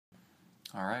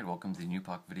Alright, welcome to the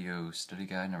NUPOC video study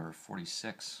guide number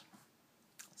 46.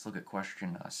 Let's look at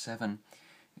question 7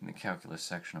 in the calculus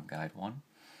section of guide 1.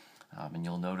 And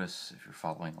you'll notice, if you're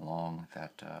following along,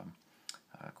 that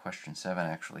question 7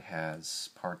 actually has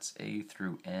parts A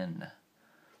through N.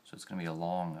 So it's going to be a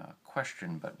long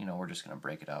question, but we're just going to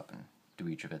break it up and do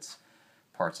each of its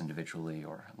parts individually.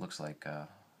 Or it looks like,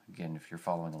 again, if you're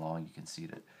following along, you can see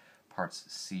that parts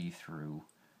C through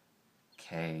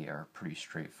K are pretty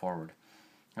straightforward,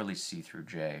 or at least C through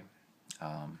J,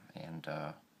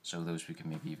 so those we can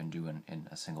maybe even do in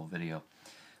a single video.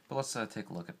 But let's take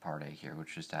a look at part A here,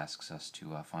 which just asks us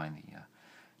to find the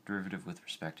derivative with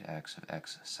respect to x of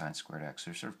x sine squared x.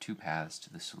 There's sort of two paths to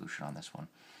the solution on this one.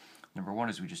 Number one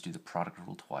is we just do the product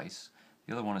rule twice.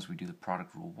 The other one is we do the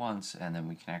product rule once, and then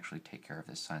we can actually take care of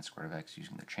this sine squared of x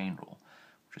using the chain rule,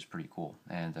 which is pretty cool.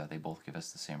 And they both give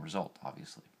us the same result,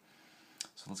 obviously.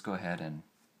 So let's go ahead and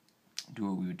do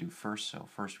what we would do first. So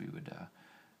first we would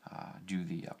do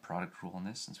the product rule on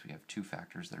this, since we have two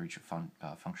factors that are each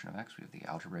a function of x. We have the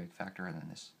algebraic factor and then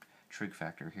this trig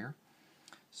factor here.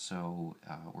 So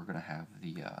we're going to have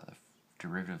the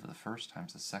derivative of the first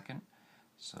times the second.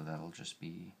 So that'll just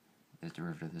be, the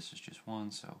derivative of this is just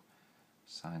 1, so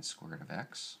sine squared of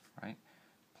x, right?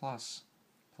 Plus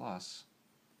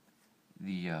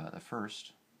the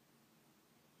first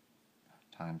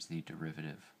times the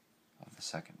derivative of the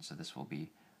second. So this will be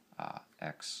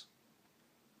x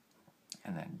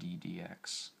and then d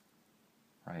dx,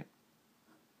 right?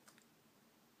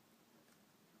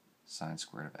 Sine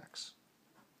squared of x.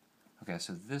 Okay,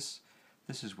 so this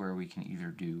is where we can either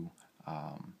do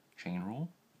chain rule,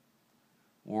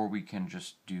 or we can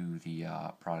just do the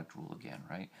product rule again,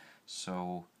 right?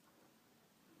 So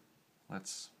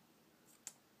let's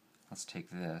take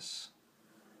this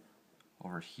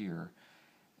over here,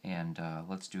 and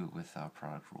let's do it with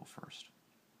product rule first.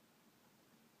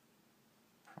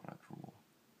 Product rule,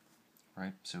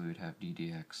 right? So we would have d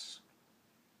dx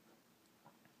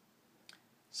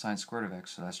sine squared of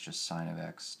x, so that's just sine of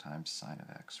x times sine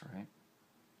of x, right?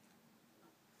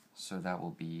 So that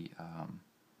will be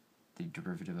the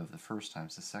derivative of the first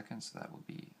times the second, so that will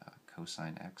be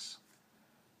cosine x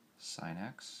sine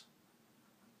x,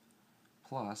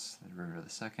 plus the derivative of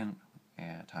the second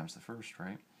times the first,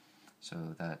 right? So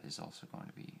that is also going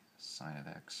to be sine of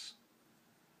x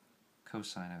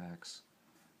cosine of x.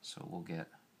 So we'll get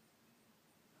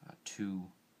 2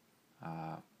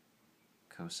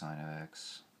 cosine of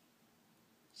x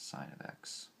sine of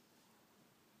x,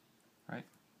 right?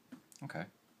 Okay,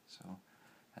 so,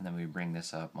 and then we bring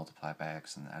this up, multiply by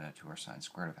x, and add it to our sine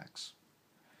squared of x.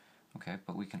 Okay,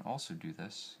 but we can also do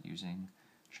this using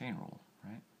chain rule,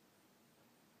 right?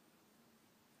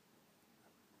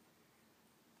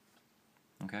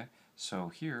 Okay, so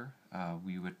here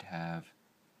we would have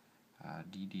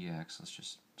d dx, let's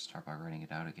just start by writing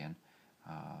it out again,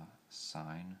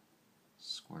 sine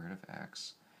squared of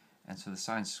x. And so the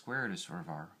sine squared is sort of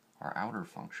our outer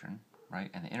function,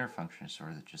 right? And the inner function is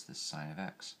sort of just this sine of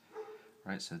x,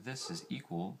 right? So this is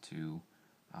equal to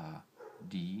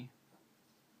d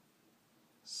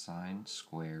sine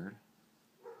squared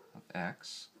of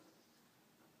x,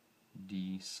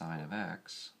 d sine of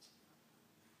x,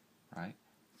 right,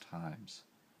 times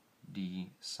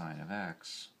d sine of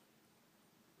x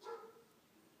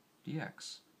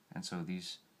dx. And so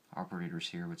these operators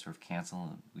here would sort of cancel,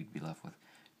 and we'd be left with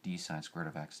d sine squared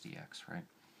of x dx, right?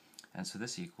 And so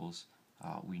this equals,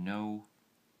 we know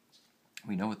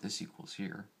what this equals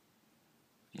here.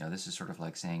 This is sort of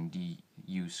like saying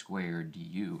du squared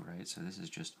du, right? So this is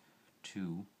just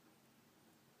 2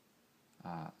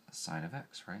 sine of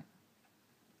x, right?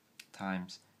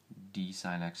 Times d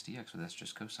sine x dx, so that's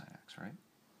just cosine x, right?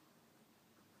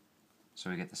 So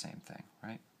we get the same thing,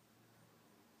 right?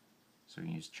 So we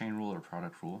can use chain rule or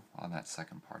product rule on that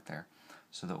second part there.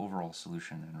 So the overall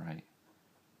solution then, right,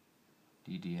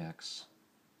 d dx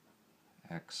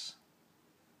x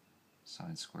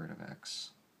sine squared of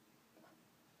x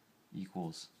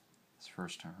equals this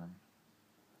first term,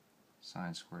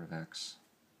 sine squared of x,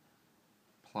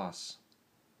 plus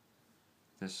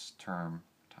this term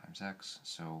times x,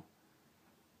 so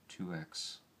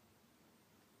 2x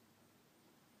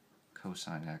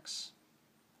cosine x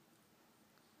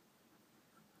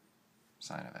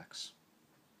sine of x.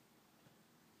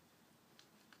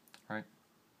 Right?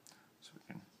 So we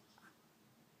can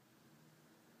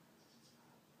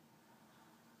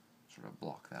sort of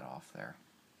block that off there,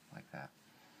 like that.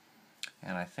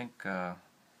 And I think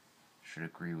should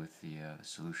agree with the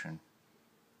solution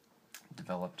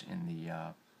developed in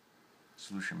the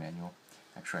solution manual.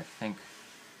 Actually, I think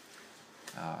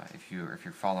if you're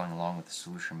following along with the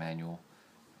solution manual,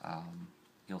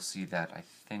 you'll see that I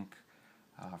think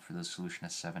for the solution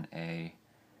of 7a,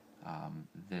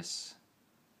 this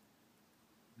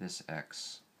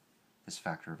x, this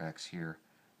factor of x here,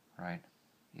 right,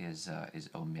 is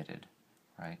omitted,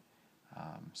 right?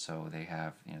 So they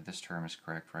have, this term is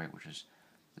correct, right, which is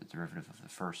the derivative of the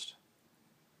first,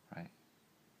 right?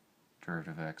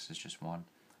 Derivative of x is just 1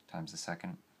 times the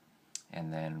second,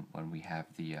 and then when we have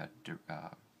the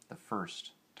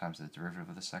first times the derivative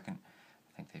of the second,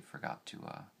 I think they forgot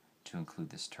to include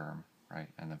this term, right,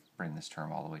 and then bring this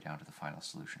term all the way down to the final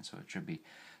solution. So it should be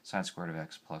sine squared of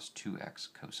x plus 2x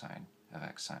cosine of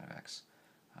x sine of x,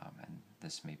 and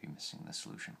this may be missing the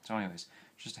solution. So anyways,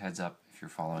 just a heads up if you're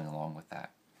following along with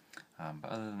that.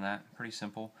 But other than that, pretty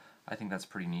simple. I think that's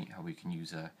pretty neat how we can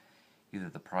use either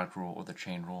the product rule or the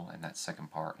chain rule in that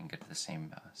second part and get to the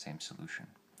same solution.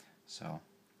 So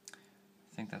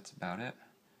I think that's about it.